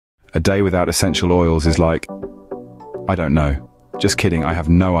A day without essential oils is like, I don't know. Just kidding, I have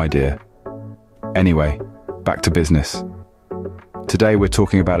no idea. Anyway, back to business. Today we're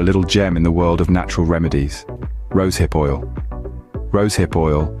talking about a little gem in the world of natural remedies, rosehip oil. Rosehip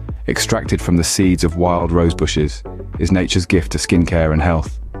oil, extracted from the seeds of wild rose bushes, is nature's gift to skincare and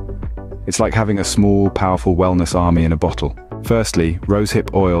health. It's like having a small, powerful wellness army in a bottle. Firstly,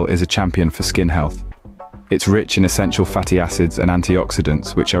 rosehip oil is a champion for skin health. It's rich in essential fatty acids and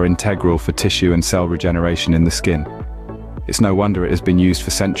antioxidants, which are integral for tissue and cell regeneration in the skin. It's no wonder it has been used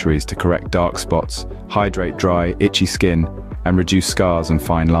for centuries to correct dark spots, hydrate dry, itchy skin, and reduce scars and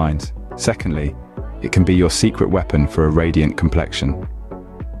fine lines. Secondly, it can be your secret weapon for a radiant complexion.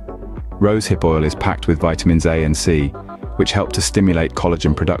 Rosehip oil is packed with vitamins A and C, which help to stimulate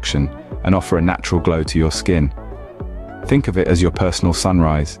collagen production and offer a natural glow to your skin. Think of it as your personal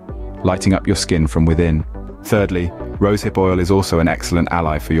sunrise, lighting up your skin from within. Thirdly, rosehip oil is also an excellent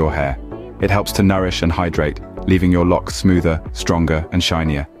ally for your hair. It helps to nourish and hydrate, leaving your locks smoother, stronger, and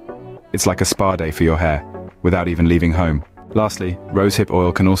shinier. It's like a spa day for your hair, without even leaving home. Lastly, rosehip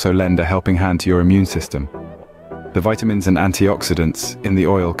oil can also lend a helping hand to your immune system. The vitamins and antioxidants in the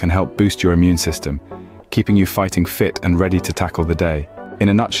oil can help boost your immune system, keeping you fighting fit and ready to tackle the day. In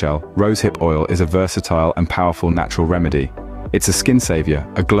a nutshell, rosehip oil is a versatile and powerful natural remedy. It's a skin savior,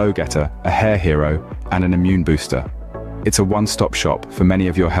 a glow getter, a hair hero, and an immune booster. It's a one-stop shop for many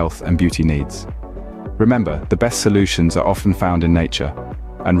of your health and beauty needs. Remember, the best solutions are often found in nature,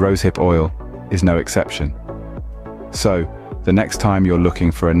 and rosehip oil is no exception. So, the next time you're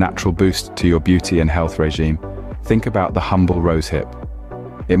looking for a natural boost to your beauty and health regime, think about the humble rosehip.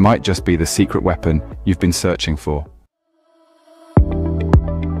 It might just be the secret weapon you've been searching for.